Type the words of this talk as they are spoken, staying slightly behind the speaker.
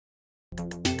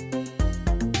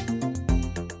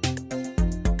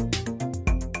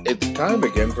It's time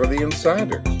again for The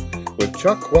Insiders with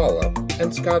Chuck Koala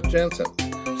and Scott Jensen,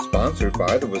 sponsored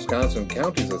by the Wisconsin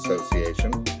Counties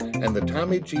Association and the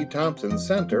Tommy G. Thompson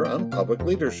Center on Public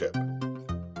Leadership.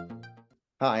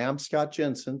 Hi, I'm Scott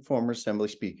Jensen, former Assembly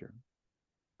Speaker.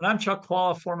 And I'm Chuck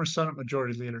Koala, former Senate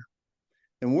Majority Leader.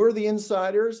 And we're the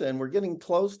Insiders, and we're getting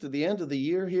close to the end of the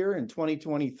year here in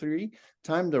 2023.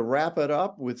 Time to wrap it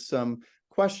up with some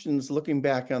questions looking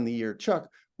back on the year. Chuck,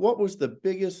 what was the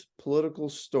biggest political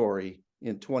story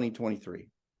in 2023?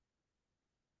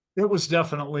 It was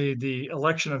definitely the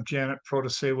election of Janet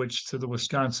Protasewicz to the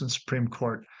Wisconsin Supreme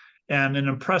Court, and an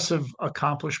impressive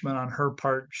accomplishment on her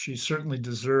part. She certainly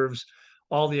deserves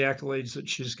all the accolades that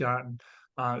she's gotten.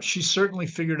 She certainly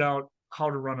figured out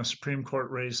how to run a Supreme Court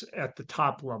race at the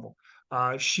top level.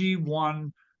 She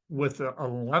won with an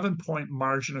 11-point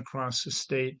margin across the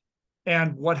state.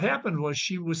 And what happened was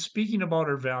she was speaking about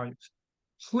her values.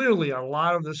 Clearly, a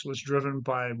lot of this was driven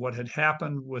by what had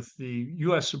happened with the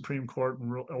U.S. Supreme Court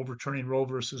overturning Roe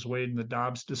versus Wade and the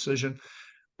Dobbs decision.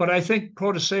 But I think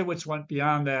Protasewicz went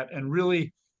beyond that and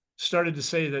really started to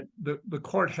say that the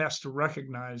court has to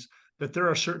recognize that there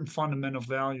are certain fundamental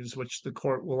values which the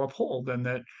court will uphold, and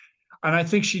I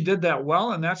think she did that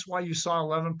well, and that's why you saw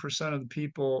 11% of the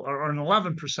people, or an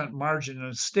 11% margin in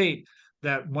a state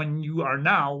that, when you are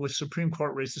now with Supreme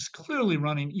Court races clearly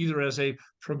running either as a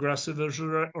progressive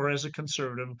or as a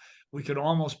conservative, we could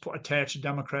almost attach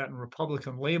Democrat and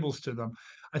Republican labels to them.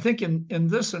 I think in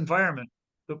this environment,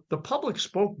 the public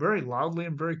spoke very loudly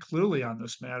and very clearly on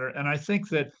this matter, and I think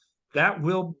that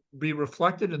will be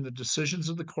reflected in the decisions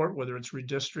of the court, whether it's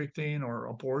redistricting or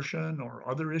abortion or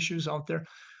other issues out there.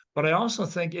 But I also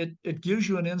think it gives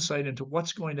you an insight into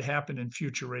what's going to happen in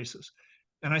future races.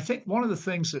 And I think one of the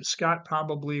things that Scott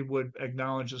probably would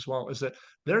acknowledge as well is that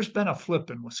there's been a flip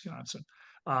in Wisconsin.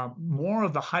 More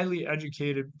of the highly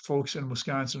educated folks in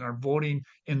Wisconsin are voting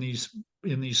in these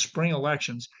spring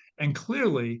elections, and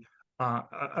clearly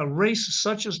a race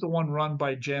such as the one run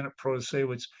by Janet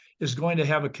Protasewicz is going to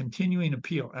have a continuing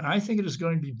appeal. And I think it is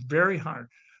going to be very hard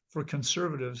for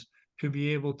conservatives to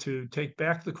be able to take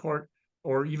back the court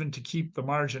or even to keep the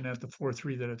margin at the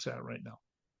 4-3 that it's at right now.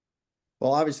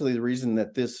 Well, obviously, the reason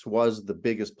that this was the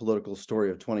biggest political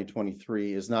story of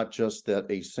 2023 is not just that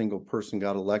a single person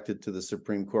got elected to the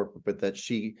Supreme Court, but that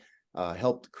she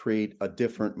helped create a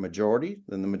different majority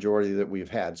than the majority that we've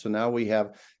had. So now we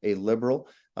have a liberal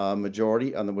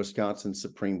majority on the Wisconsin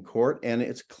Supreme Court, and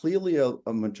it's clearly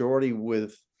a majority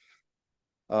with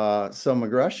some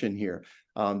aggression here.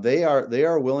 They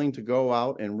are willing to go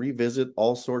out and revisit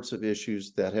all sorts of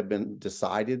issues that have been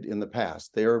decided in the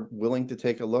past. They are willing to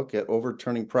take a look at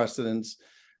overturning precedents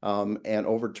and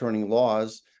overturning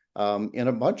laws in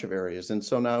a bunch of areas. And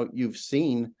so now you've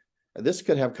seen this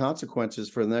could have consequences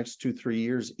for the next 2-3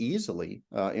 years easily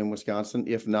in Wisconsin,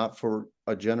 if not for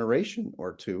a generation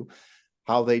or two.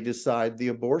 How they decide the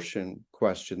abortion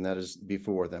question that is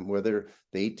before them, whether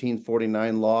the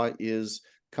 1849 law is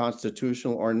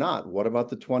constitutional or not. What about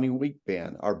the 20-week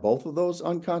ban? Are both of those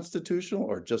unconstitutional,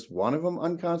 or just one of them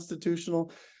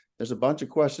unconstitutional? There's a bunch of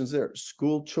questions there.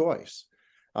 School choice,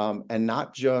 and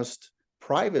not just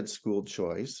private school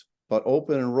choice, but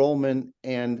open enrollment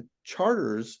and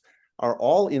charters are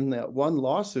all in that one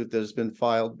lawsuit that has been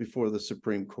filed before the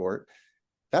Supreme Court.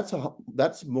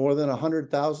 That's more than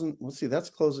 100,000. Let's see, that's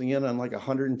closing in on like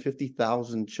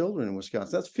 150,000 children in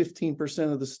Wisconsin. That's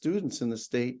 15% of the students in the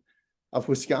state of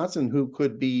Wisconsin who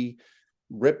could be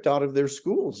ripped out of their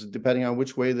schools, depending on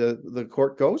which way the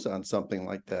court goes on something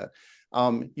like that.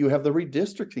 You have the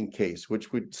redistricting case,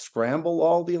 which would scramble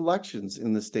all the elections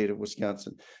in the state of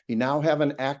Wisconsin. You now have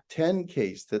an Act 10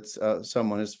 case that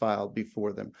someone has filed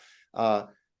before them.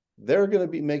 They're going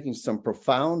to be making some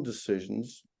profound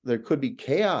decisions. There could be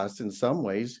chaos in some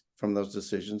ways from those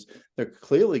decisions. There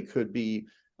clearly could be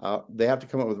they have to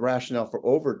come up with rationale for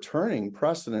overturning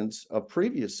precedents of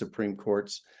previous Supreme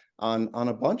Courts on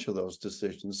a bunch of those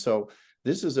decisions. So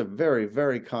this is a very,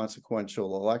 very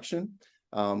consequential election.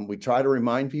 We try to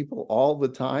remind people all the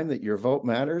time that your vote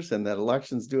matters and that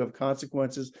elections do have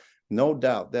consequences. No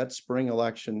doubt that spring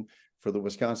election for the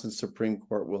Wisconsin Supreme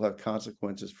Court will have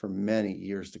consequences for many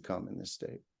years to come in this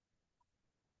state.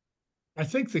 I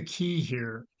think the key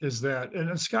here is that,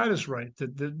 and Scott is right,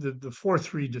 that the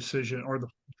 4-3 decision, or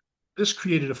this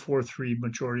created a 4-3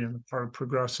 majority on the part of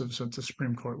progressives at the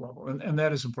Supreme Court level, and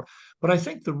that is important. But I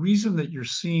think the reason that you're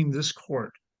seeing this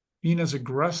court being as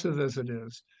aggressive as it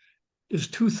is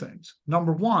two things.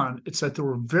 Number one, it's that there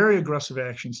were very aggressive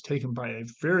actions taken by a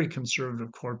very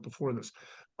conservative court before this.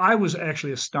 I was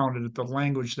actually astounded at the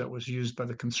language that was used by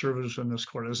the conservatives in this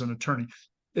court as an attorney.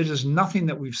 It is nothing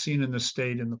that we've seen in the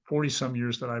state in the 40-some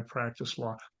years that I've practiced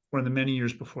law, or in the many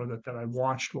years before that, that I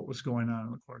watched what was going on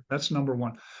in the court. That's number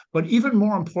one. But even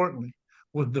more importantly,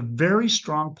 was the very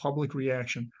strong public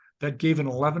reaction that gave an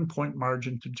 11-point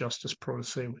margin to Justice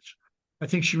Protasewicz. I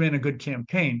think she ran a good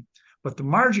campaign, but the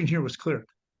margin here was clear.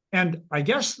 And I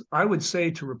guess I would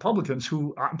say to Republicans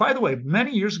who, by the way,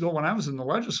 many years ago when I was in the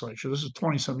legislature, this is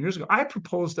 20-some years ago, I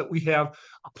proposed that we have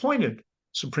appointed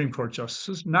Supreme Court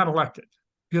justices, not elected,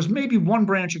 because maybe one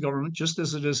branch of government, just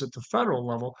as it is at the federal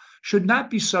level, should not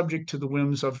be subject to the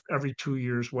whims of every 2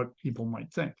 years what people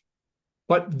might think.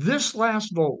 But this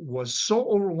last vote was so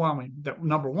overwhelming that,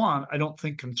 number one, I don't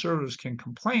think conservatives can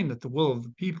complain that the will of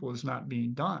the people is not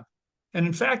being done. And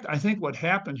in fact, I think what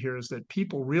happened here is that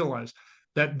people realized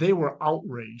that they were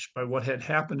outraged by what had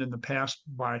happened in the past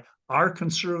by our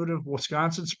conservative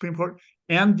Wisconsin Supreme Court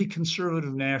and the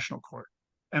conservative National Court.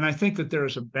 And I think that there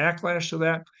is a backlash to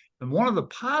that. And one of the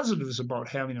positives about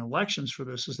having elections for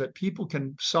this is that people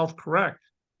can self-correct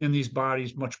in these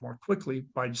bodies much more quickly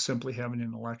by simply having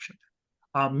an election.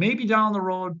 Maybe down the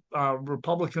road,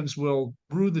 Republicans will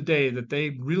rue the day that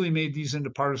they really made these into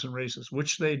partisan races,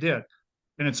 which they did.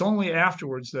 And it's only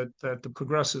afterwards that the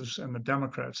progressives and the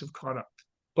Democrats have caught up.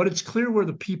 But it's clear where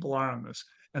the people are on this.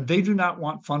 And they do not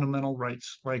want fundamental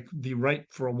rights, like the right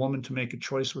for a woman to make a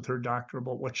choice with her doctor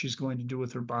about what she's going to do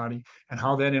with her body and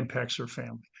how that impacts her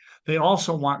family. They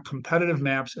also want competitive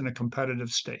maps in a competitive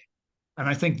state. And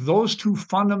I think those two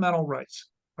fundamental rights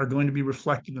are going to be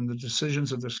reflected in the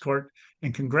decisions of this court.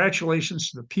 And congratulations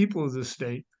to the people of this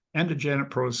state and to Janet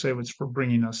Protasewicz for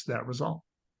bringing us that result.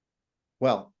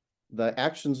 Well, the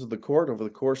actions of the court over the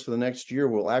course of the next year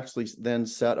will actually then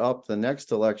set up the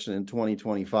next election in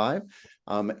 2025.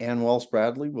 Ann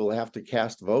Walsh-Bradley will have to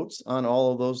cast votes on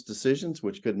all of those decisions,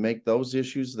 which could make those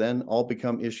issues then all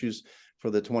become issues for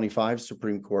the 25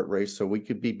 Supreme Court race. So we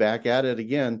could be back at it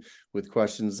again with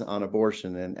questions on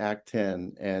abortion and Act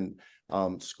 10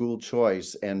 and school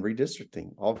choice and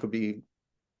redistricting. All could be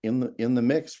in the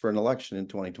mix for an election in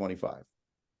 2025.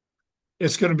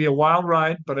 It's going to be a wild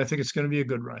ride, but I think it's going to be a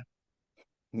good ride.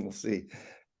 We'll see.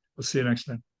 We'll see you next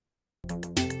time.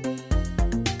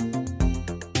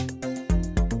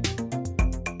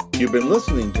 You've been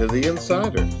listening to The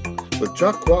Insiders with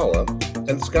Chuck Walla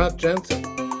and Scott Jensen,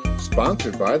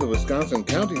 sponsored by the Wisconsin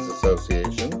Counties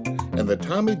Association and the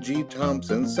Tommy G.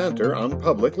 Thompson Center on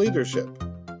Public Leadership.